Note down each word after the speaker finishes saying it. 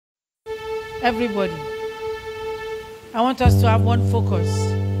Everybody. I want us to have one focus.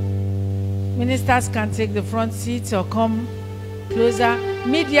 Ministers can take the front seats or come closer.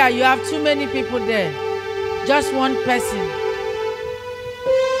 Media, you have too many people there. Just one person.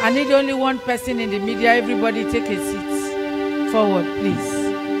 I need only one person in the media. Everybody take a seat. Forward, please.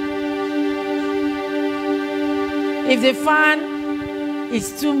 If the fan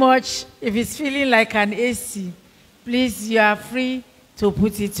is too much, if it's feeling like an AC, please, you are free to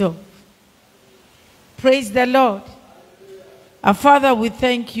put it up. Praise the Lord. Our Father, we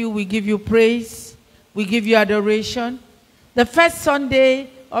thank you. We give you praise. We give you adoration. The first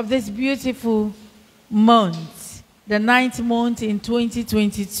Sunday of this beautiful month, the 9th month in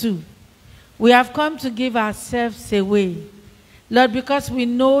 2022, we have come to give ourselves away. Lord, because we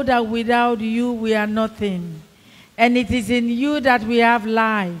know that without you we are nothing. And it is in you that we have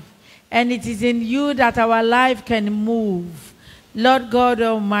life. And it is in you that our life can move. Lord God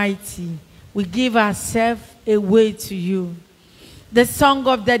Almighty, we give ourselves away to you. The song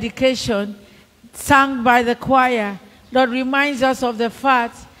of dedication sung by the choir, Lord, reminds us of the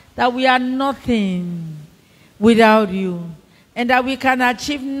fact that we are nothing without you, and that we can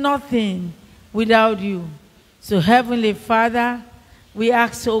achieve nothing without you. So, Heavenly Father, we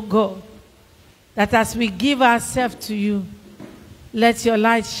ask, oh God, that as we give ourselves to you, let your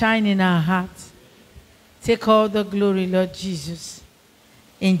light shine in our hearts. Take all the glory, Lord Jesus.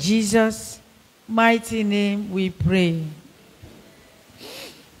 In Jesus' mighty name we pray.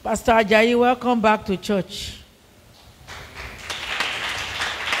 Pastor Ajayi, welcome back to church.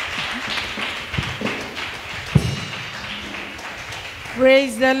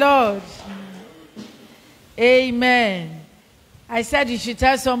 Praise the Lord. Amen. I said you should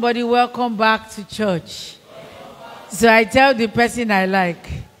tell somebody, welcome back to church. So I tell the person I like.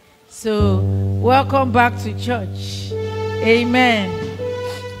 So, welcome back to church. Amen.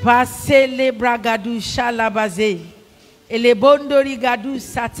 Pasele bragadu shalabaze. Elebondori gadu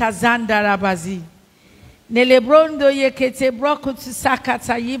satazanda rabazi. Nelebrondo yekete brokutu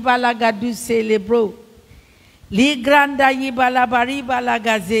sakata yibala gadu celebro. Ligranda yibala bariba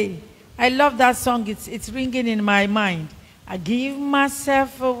lagaze. I love that song. It's ringing in my mind. I give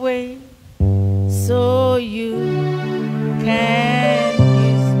myself away so you can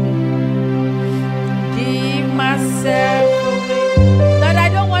use me. Give myself away. Lord, I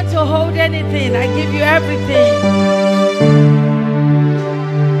don't want to hold anything. I give you everything.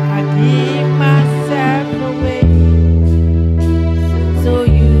 I give myself away so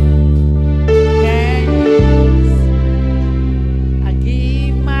you can use me. I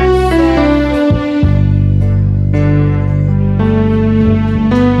give myself away.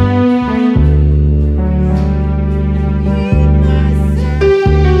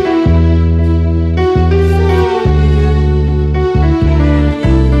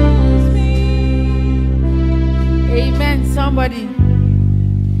 Somebody.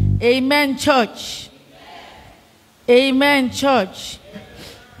 Amen, church. Amen, church.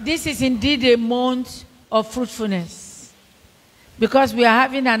 This is indeed a month of fruitfulness, because we are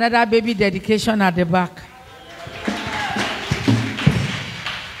having another baby dedication at the back.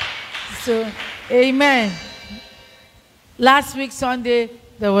 So, amen. Last week, Sunday,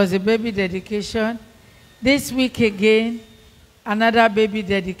 there was a baby dedication. This week again, another baby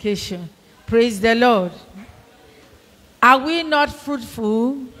dedication. Praise the Lord. Are we not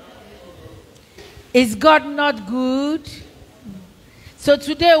fruitful? Is God not good? So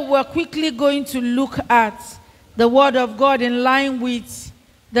today we're quickly going to look at the Word of God in line with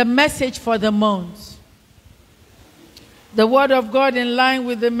the message for the month. The Word of God in line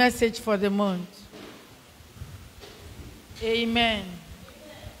with the message for the month. Amen.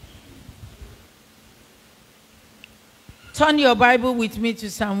 Turn your Bible with me to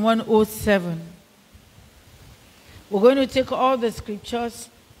Psalm 107. We're going to take all the scriptures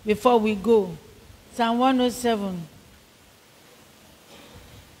before we go. Psalm 107.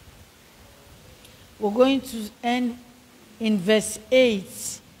 We're going to end in verse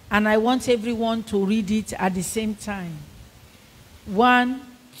 8, and I want everyone to read it at the same time. 1,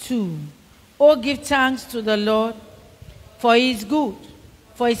 2. Oh, give thanks to the Lord, for he is good,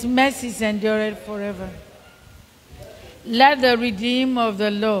 for his mercies endure forever. Let the redeemed of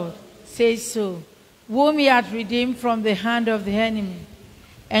the Lord say so, whom he hath redeemed from the hand of the enemy,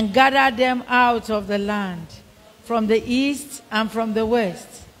 and gathered them out of the land, from the east and from the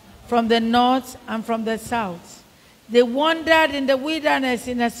west, from the north and from the south. They wandered in the wilderness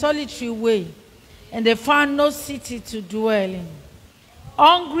in a solitary way, and they found no city to dwell in.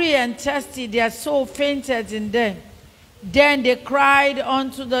 Hungry and thirsty, their soul fainted in them. Then they cried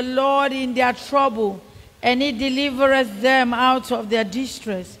unto the Lord in their trouble, and he delivereth them out of their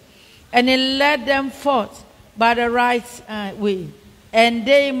distress. And he led them forth by the right way, and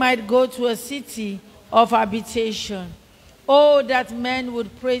they might go to a city of habitation. Oh, that men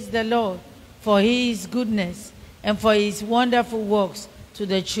would praise the Lord for his goodness and for his wonderful works to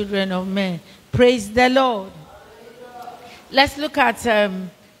the children of men. Praise the Lord. Let's look at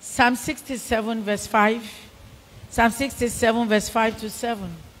Psalm 67, verse 5. Psalm 67, verse 5 to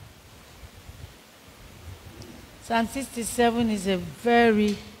 7. Psalm 67 is a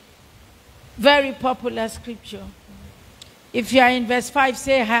very, very popular scripture. If you are in verse 5,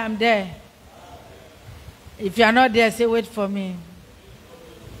 say, I am there. If you are not there, say, wait for me.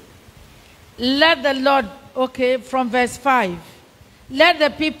 Let the Lord, okay, from verse 5. Let the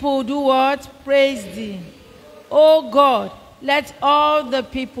people do what? Praise thee. O God, let all the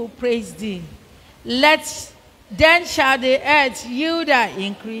people praise thee. Then shall the earth yield her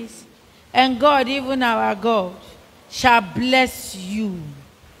increase, and God, even our God, shall bless you.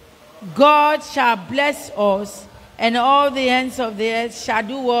 God shall bless us, and all the ends of the earth shall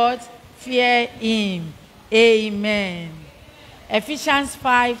do what? Fear him. Amen. Ephesians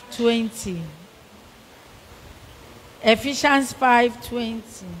 5:20. Ephesians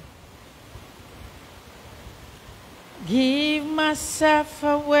 5:20. Give myself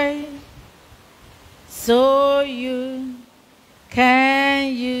away so you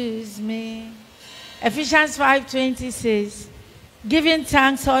can use me. Ephesians 5:20 says, giving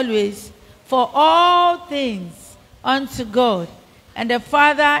thanks always for all things unto God and the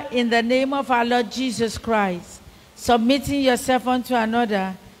Father in the name of our Lord Jesus Christ, submitting yourself unto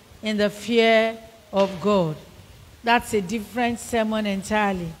another in the fear of God. That's a different sermon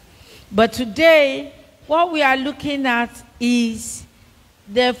entirely. But today, what we are looking at is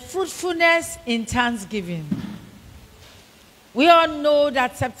the fruitfulness in thanksgiving. We all know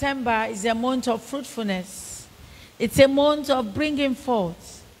that September is a month of fruitfulness. It's a month of bringing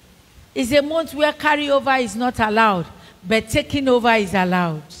forth. It's a month where carryover is not allowed, but taking over is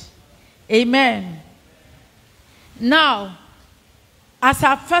allowed. Amen. Now, as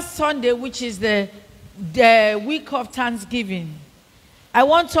our first Sunday, which is the week of Thanksgiving, I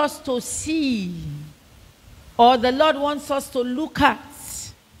want us to see, or the Lord wants us to look at,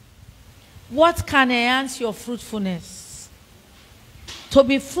 what can enhance your fruitfulness. To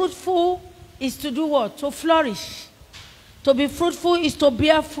be fruitful is to do what? To flourish. To be fruitful is to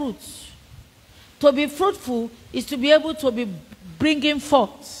bear fruit. To be fruitful is to be able to be bringing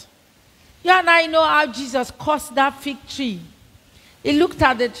forth. You and I know how Jesus cursed that fig tree. He looked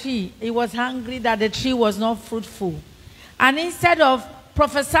at the tree. He was angry that the tree was not fruitful. And instead of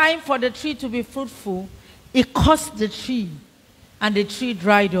prophesying for the tree to be fruitful, he cursed the tree, and the tree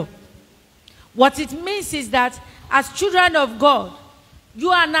dried up. What it means is that as children of God,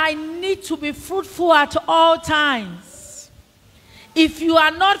 you and I need to be fruitful at all times. If you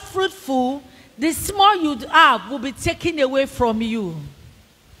are not fruitful, the small you have will be taken away from you.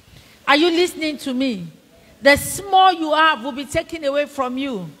 Are you listening to me? The small you have will be taken away from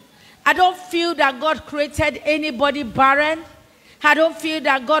you. I don't feel that God created anybody barren. I don't feel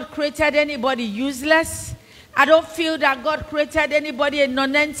that God created anybody useless. I don't feel that God created anybody a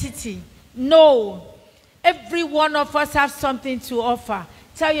non-entity. No. Every one of us has something to offer.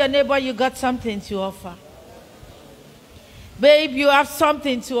 Tell your neighbor you got something to offer. Babe, you have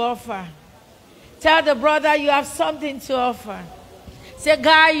something to offer. Tell the brother you have something to offer. Say,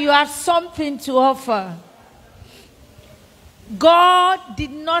 guy, you have something to offer. God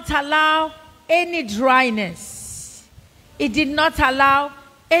did not allow any dryness. He did not allow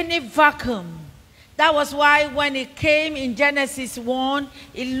any vacuum. That was why when he came in Genesis 1,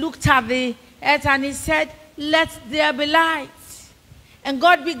 he looked at the earth and he said, let there be light. And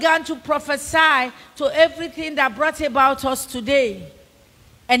God began to prophesy to everything that brought about us today.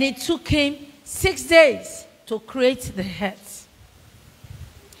 And it took him 6 days to create the earth.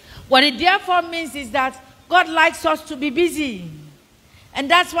 What it therefore means is that God likes us to be busy. And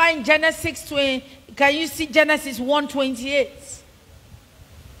that's why in Genesis 20, can you see Genesis 1:28?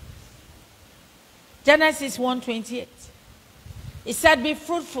 Genesis 1:28. It said, be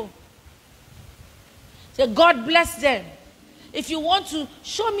fruitful. So God bless them. If you want to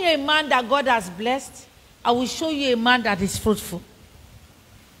show me a man that God has blessed, I will show you a man that is fruitful.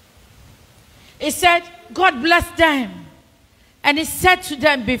 He said, God blessed them. And he said to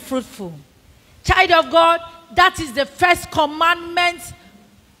them, be fruitful. Child of God, that is the first commandment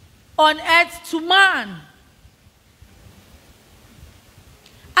on earth to man.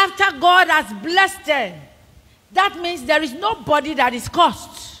 After God has blessed them, that means there is nobody that is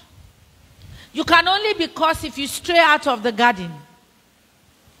cursed. You can only be cursed if you stray out of the garden.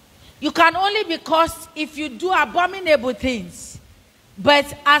 You can only be cursed if you do abominable things.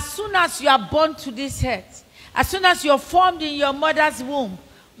 But as soon as you are born to this earth, as soon as you're formed in your mother's womb,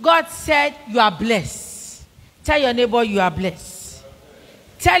 God said you are blessed. Tell your neighbor you are blessed.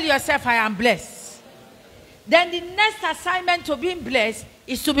 Tell yourself I am blessed. Then the next assignment to being blessed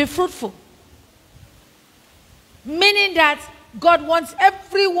is to be fruitful. Meaning that God wants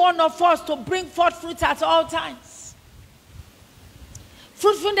every one of us to bring forth fruit at all times.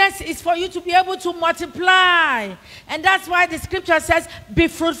 Fruitfulness is for you to be able to multiply. And that's why the scripture says, be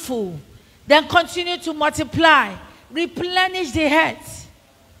fruitful. Then continue to multiply. Replenish the earth.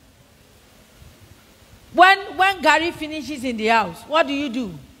 When Gary finishes in the house, what do?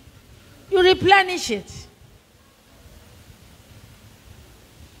 You replenish it.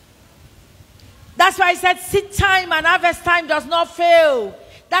 That's why I said seed time and harvest time does not fail.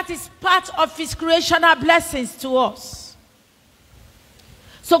 That is part of his creational blessings to us.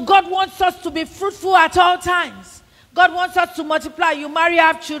 So God wants us to be fruitful at all times. God wants us to multiply. You marry,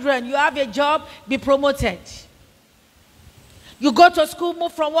 have children. You have a job, be promoted. You go to school,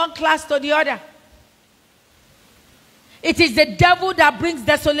 move from one class to the other. It is the devil that brings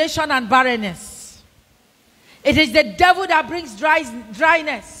desolation and barrenness. It is the devil that brings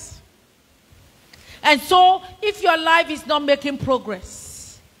dryness. And so, if your life is not making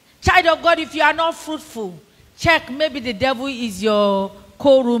progress, child of God, if you are not fruitful, check, maybe the devil is your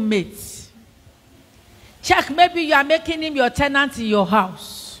co-roommate. Check, maybe you are making him your tenant in your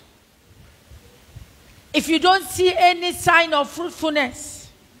house. If you don't see any sign of fruitfulness,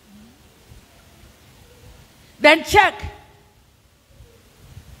 then check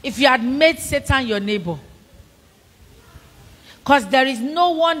if you had made Satan your neighbor. Because there is no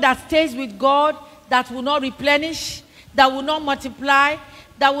one that stays with God that will not replenish, that will not multiply,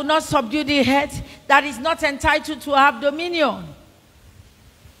 that will not subdue the earth, that is not entitled to have dominion.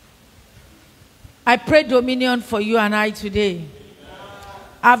 I pray dominion for you and I today.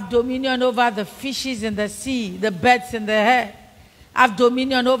 Have dominion over the fishes in the sea, the birds in the air. Have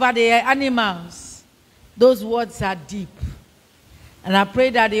dominion over the animals. Those words are deep. And I pray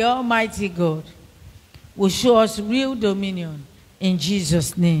that the Almighty God will show us real dominion in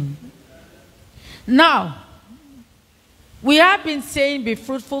Jesus' name. Now, we have been saying be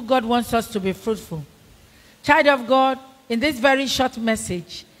fruitful. God wants us to be fruitful. Child of God, in this very short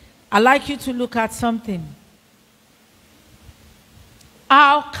message, I'd like you to look at something.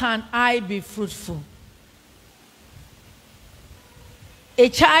 How can I be fruitful? A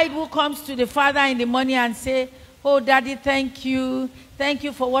child who comes to the father in the morning and say, oh, Daddy, thank you. Thank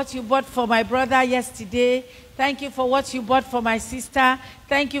you for what you bought for my brother yesterday. Thank you for what you bought for my sister.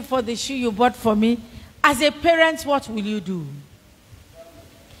 Thank you for the shoe you bought for me. As a parent, what will you do?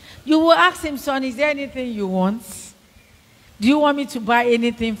 You will ask him, son, is there anything you want? Do you want me to buy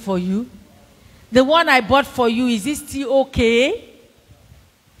anything for you? The one I bought for you, is it still okay?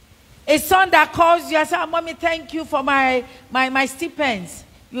 A son that calls you and says, Mommy, thank you for my stipends.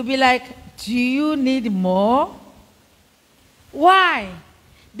 You'll be like, do you need more? Why?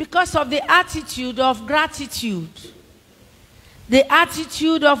 Because of the attitude of gratitude. The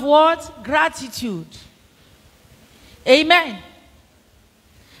attitude of what? Gratitude. Amen.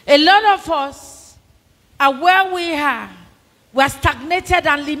 A lot of us are where we are. We are stagnated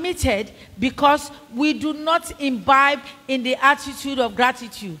and limited because we do not imbibe in the attitude of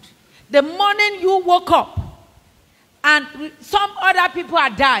gratitude. The morning you woke up and some other people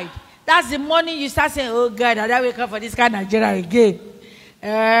had died, that's the morning you start saying, oh God, I don't wake up for this kind of Nigeria again.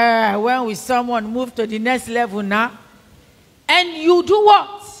 When will someone move to the next level now? And you do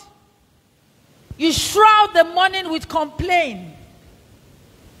what? You shroud the morning with complaint.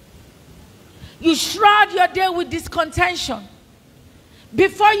 You shroud your day with discontention.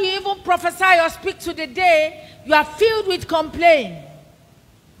 Before you even prophesy or speak to the day, you are filled with complaint.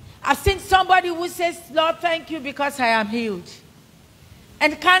 I've seen somebody who says, Lord, thank you because I am healed.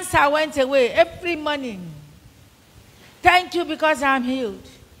 And cancer went away every morning. Thank you because I am healed.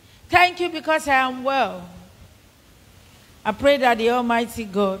 Thank you because I am well. I pray that the Almighty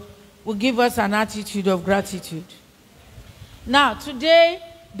God will give us an attitude of gratitude. Now, today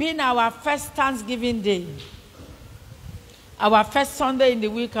being our first Thanksgiving Day, our first Sunday in the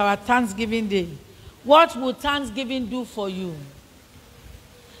week, our Thanksgiving Day, what will Thanksgiving do for you?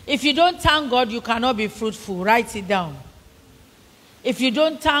 If you don't thank God, you cannot be fruitful. Write it down. If you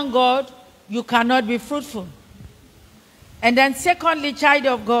don't thank God, you cannot be fruitful. And then secondly, child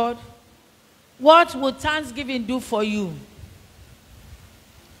of God, what will Thanksgiving do for you?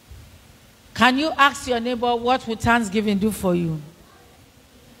 Can you ask your neighbor, what will Thanksgiving do for you?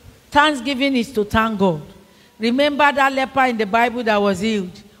 Thanksgiving is to thank God. Remember that leper in the Bible that was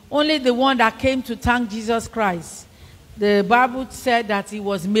healed? Only the one that came to thank Jesus Christ the Bible said that he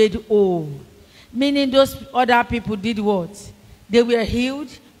was made whole. Meaning those other people did what? They were healed,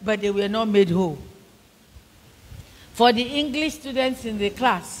 but they were not made whole. For the English students in the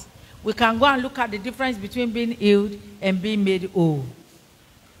class, we can go and look at the difference between being healed and being made whole.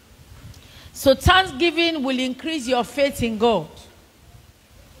 So thanksgiving will increase your faith in God.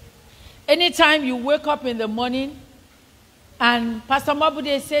 Anytime you wake up in the morning and Pastor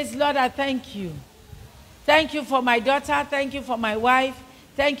Mabude says, Lord, I thank you. Thank you for my daughter. Thank you for my wife.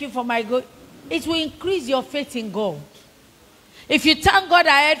 Thank you for my good. It will increase your faith in God. If you thank God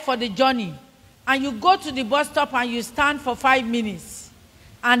ahead for the journey and you go to the bus stop and you stand for 5 minutes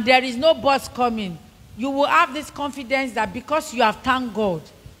and there is no bus coming, you will have this confidence that because you have thanked God,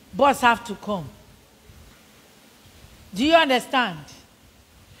 bus have to come. Do you understand?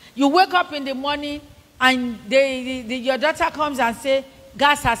 You wake up in the morning and your daughter comes and says,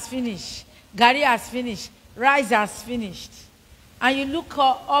 gas has finished, gari has finished, rice has finished. And you look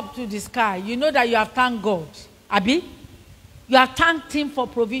up to the sky, you know that you have thanked God. Abi? You have thanked him for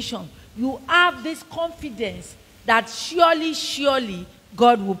provision. You have this confidence that surely, surely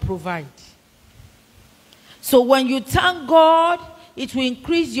God will provide. So when you thank God, it will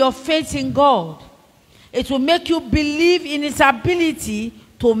increase your faith in God. It will make you believe in his ability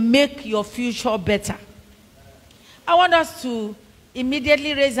to make your future better. I want us to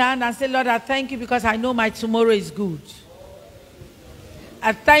immediately raise our hand and say, Lord, I thank you because I know my tomorrow is good.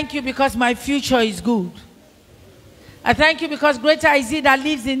 I thank you because my future is good. I thank you because greater is he that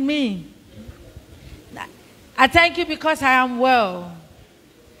lives in me. I thank you because I am well.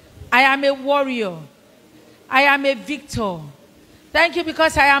 I am a warrior. I am a victor. Thank you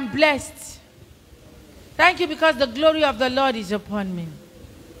because I am blessed. Thank you because the glory of the Lord is upon me.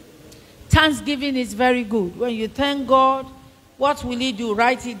 Thanksgiving is very good. When you thank God, what will he do?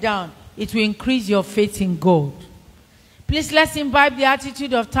 Write it down. It will increase your faith in God. Please let's imbibe the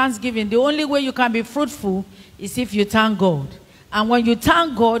attitude of thanksgiving. The only way you can be fruitful is if you thank God. And when you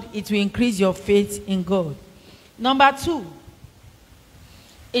thank God, it will increase your faith in God. Number 2,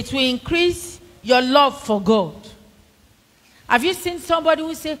 it will increase your love for God. Have you seen somebody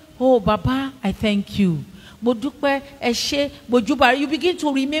who say, oh, Baba, I thank you. You begin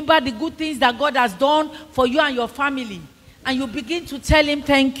to remember the good things that God has done for you and your family. And you begin to tell him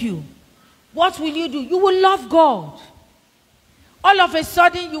thank you. What will you do? You will love God. All of a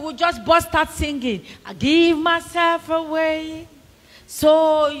sudden, you will just burst out singing. I give myself away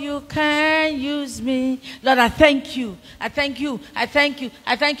so you can use me. Lord, I thank you. I thank you. I thank you.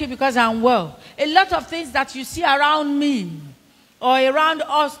 I thank you because I'm well. A lot of things that you see around me or around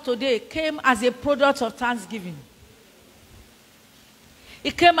us today came as a product of thanksgiving.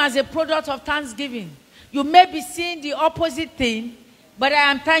 It came as a product of thanksgiving. You may be seeing the opposite thing, but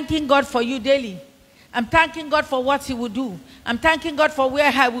I am thanking God for you daily. I'm thanking God for what he will do. I'm thanking God for where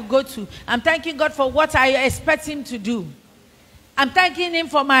I will go to. I'm thanking God for what I expect him to do. I'm thanking him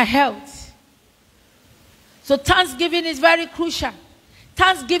for my health. So thanksgiving is very crucial.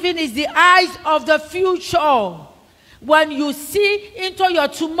 Thanksgiving is the eyes of the future. When you see into your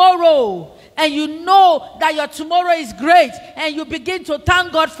tomorrow and you know that your tomorrow is great and you begin to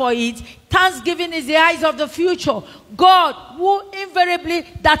thank God for it, thanksgiving is the eyes of the future. God, who invariably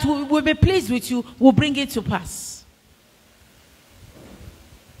that will be pleased with you, will bring it to pass.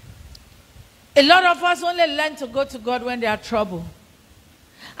 A lot of us only learn to go to God when there are trouble.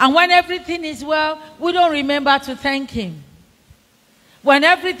 And when everything is well, we don't remember to thank him. When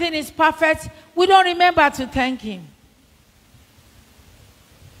everything is perfect, we don't remember to thank him.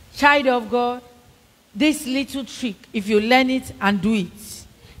 Child of God, this little trick, if you learn it and do it,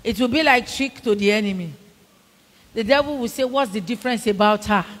 it will be like trick to the enemy. The devil will say, what's the difference about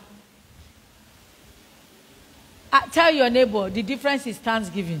her? Tell your neighbor, the difference is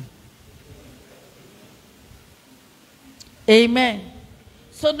thanksgiving. Amen.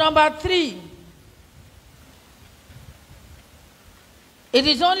 So number 3, it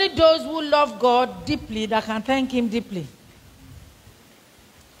is only those who love God deeply that can thank him deeply.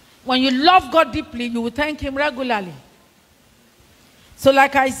 When you love God deeply, you will thank him regularly. So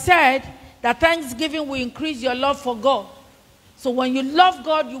like I said, that thanksgiving will increase your love for God. So when you love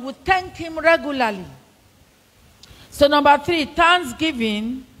God, you will thank him regularly. So number 3,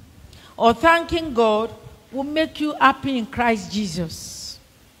 thanksgiving or thanking God will make you happy in Christ Jesus.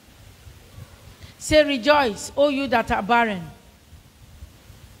 Say, rejoice, O you that are barren.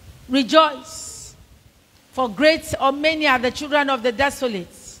 Rejoice, for great or many are the children of the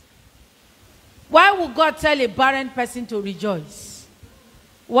desolate. Why would God tell a barren person to rejoice?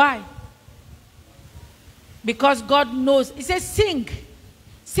 Why? Because God knows. He says, sing.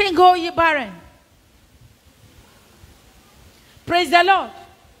 Sing, O ye barren. Praise the Lord.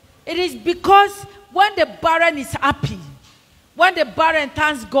 It is because when the barren is happy, when the barren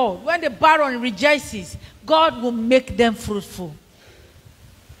thanks God, when the barren rejoices, God will make them fruitful.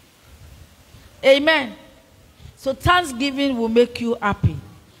 Amen. So thanksgiving will make you happy.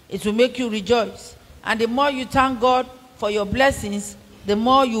 It will make you rejoice. And the more you thank God for your blessings, the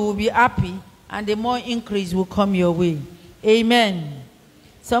more you will be happy and the more increase will come your way. Amen.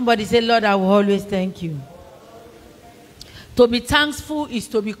 Somebody say, Lord, I will always thank you. To be thankful is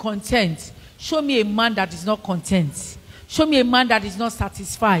to be content. Show me a man that is not content. Show me a man that is not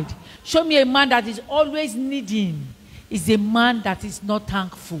satisfied. Show me a man that is always needing. Is a man that is not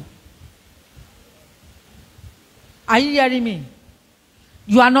thankful. Are you hearing me?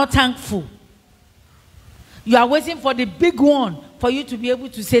 You are not thankful. You are waiting for the big one for you to be able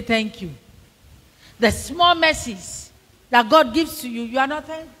to say thank you. The small mercies that God gives to you, you are not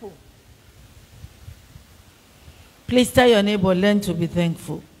thankful. Please tell your neighbor, learn to be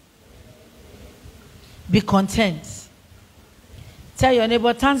thankful. Be content. Tell your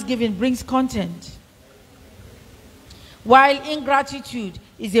neighbor, thanksgiving brings content. While ingratitude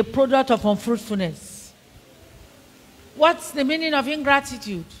is a product of unfruitfulness. What's the meaning of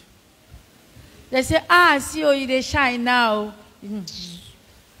ingratitude? They say, see how they shine now.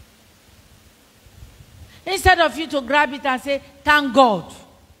 Instead of you to grab it and say, thank God.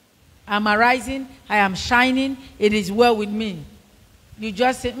 I'm arising, I am shining, it is well with me. You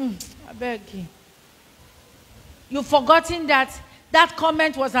just say, I beg you. You've forgotten that that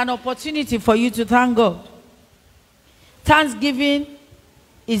comment was an opportunity for you to thank God. Thanksgiving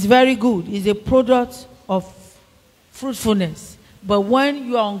is very good. It's a product of fruitfulness. But when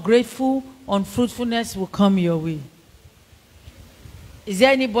you are ungrateful, unfruitfulness will come your way. Is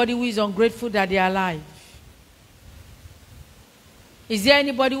there anybody who is ungrateful that they are alive? Is there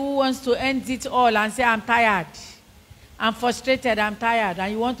anybody who wants to end it all and say, I'm tired, I'm frustrated, I'm tired,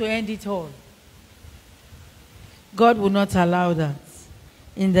 and you want to end it all? God will not allow that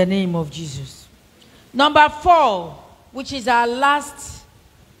in the name of Jesus. Number 4, which is our last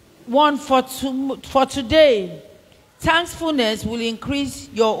one for today. Thankfulness will increase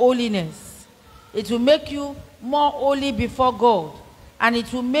your holiness. It will make you more holy before God. And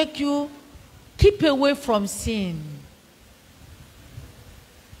it will make you keep away from sin.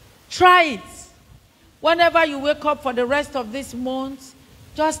 Try it. Whenever you wake up for the rest of this month,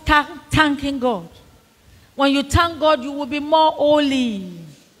 just thanking God. When you thank God, you will be more holy.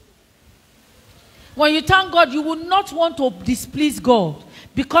 When you thank God, you will not want to displease God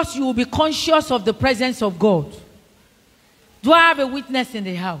because you will be conscious of the presence of God. Do I have a witness in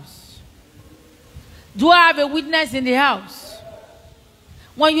the house? Do I have a witness in the house?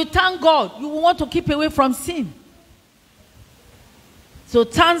 When you thank God, you will want to keep away from sin. So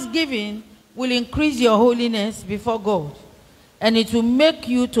thanksgiving will increase your holiness before God. And it will make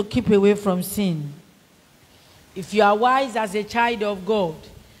you to keep away from sin. If you are wise as a child of God,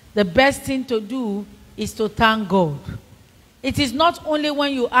 the best thing to do is to thank God. It is not only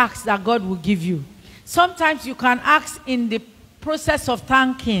when you ask that God will give you. Sometimes you can ask in the process of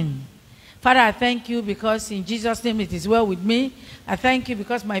thanking. Father, I thank you because in Jesus' name it is well with me. I thank you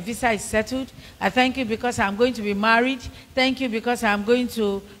because my visa is settled. I thank you because I'm going to be married. Thank you because I'm going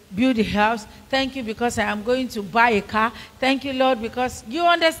to build a house. Thank you because I am going to buy a car. Thank you, Lord, because you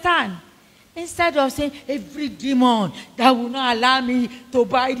understand. Instead of saying, every demon that will not allow me to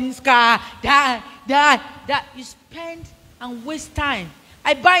buy this car, that you spend and waste time.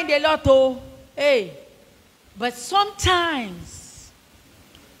 I buy the lotto, hey. But sometimes,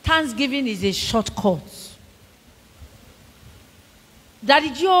 thanksgiving is a shortcut.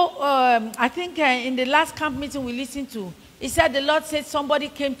 Daddy Joe, I think in the last camp meeting we listened to, he said the Lord said somebody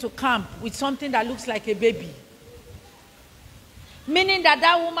came to camp with something that looks like a baby. Meaning that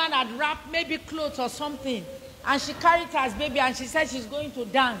that woman had wrapped maybe clothes or something. And she carried her as baby and she said she's going to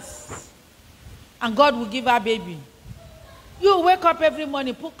dance. And God will give her baby. You wake up every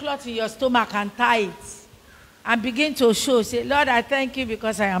morning, put cloth in your stomach and tie it. And begin to show. Say, Lord, I thank you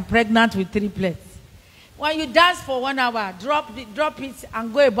because I am pregnant with triplets. When you dance for 1 hour, drop it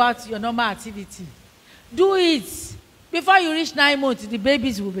and go about your normal activity. Do it. Before you reach 9 months, the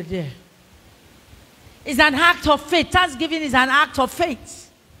babies will be there. It's an act of faith. Thanksgiving is an act of faith.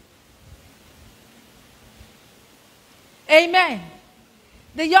 Amen.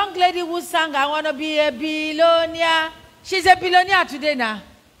 The young lady who sang, I want to be a billionaire. She's a billionaire today now.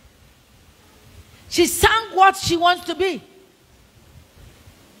 She sang what she wants to be.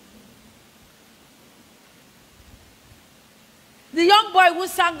 The young boy who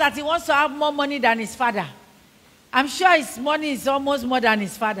sang that he wants to have more money than his father. I'm sure his money is almost more than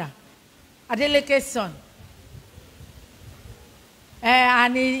his father. Adeleke's son.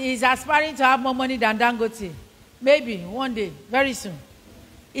 And he is aspiring to have more money than Dangote. Maybe one day, very soon.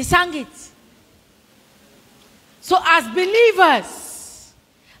 He sang it. So as believers,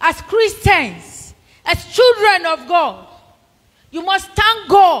 as Christians, as children of God, you must thank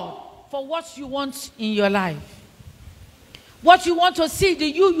God for what you want in your life. What you want to see, the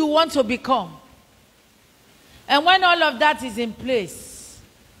you want to become. And when all of that is in place,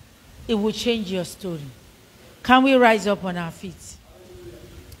 it will change your story. Can we rise up on our feet?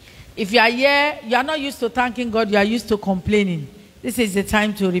 If you are here, you are not used to thanking God, you are used to complaining. This is the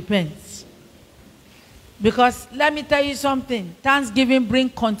time to repent. Because let me tell you something. Thanksgiving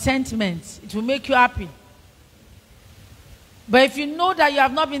brings contentment. It will make you happy. But if you know that you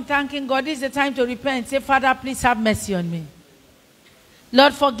have not been thanking God, this is the time to repent. Say, Father, please have mercy on me.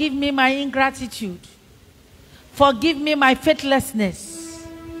 Lord, forgive me my ingratitude. Forgive me my faithlessness.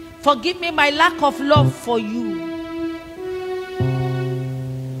 Forgive me my lack of love for you.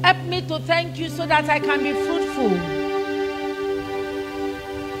 Help me to thank you so that I can be fruitful.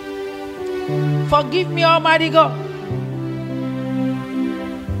 Forgive me, Almighty God.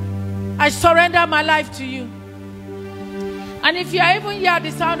 I surrender my life to you. And if you are even here at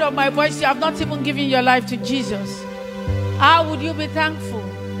the sound of my voice, you have not even given your life to Jesus, how would you be thankful?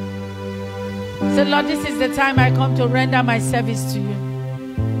 Say, Lord, this is the time I come to render my service to you.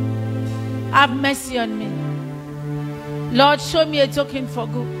 Have mercy on me. Lord, show me a token for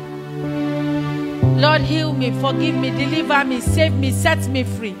good. Lord, heal me, forgive me, deliver me, save me, set me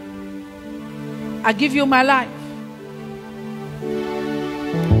free. I give you my life.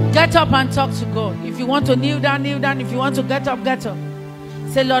 Get up and talk to God. If you want to kneel down, kneel down. If you want to get up, get up.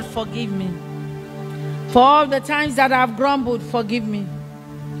 Say, Lord, forgive me. For all the times that I've grumbled, forgive me.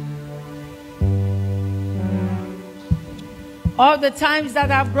 All the times that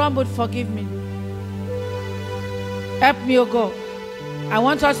I've grumbled, forgive me. Help me, oh God. I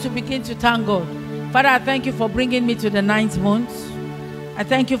want us to begin to thank God. Father, I thank you for bringing me to the 9th month. I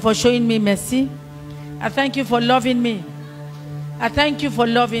thank you for showing me mercy. I thank you for loving me. I thank you for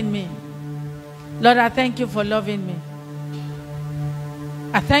loving me. Lord, I thank you for loving me.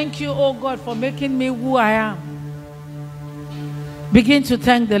 I thank you, oh God, for making me who I am. Begin to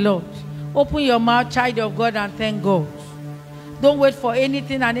thank the Lord. Open your mouth, child of God, and thank God. Don't wait for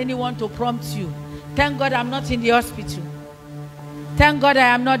anything and anyone to prompt you. Thank God I'm not in the hospital. Thank God I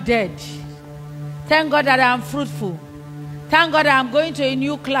am not dead. Thank God that I am fruitful. Thank God I am going to a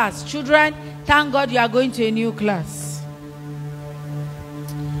new class. Children, thank God you are going to a new class.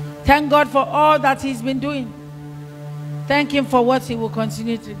 Thank God for all that He's been doing. Thank Him for what He will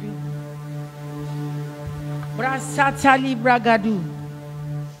continue to do. Brasatali bragadu.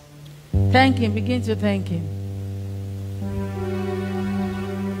 Thank Him. Begin to thank Him.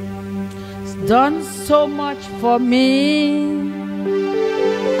 He's done so much for me.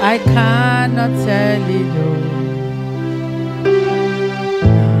 I cannot tell it all.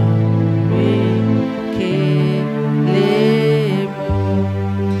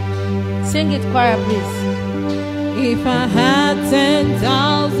 Sing it choir, please. If I had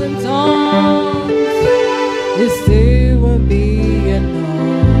 10,000 tongues,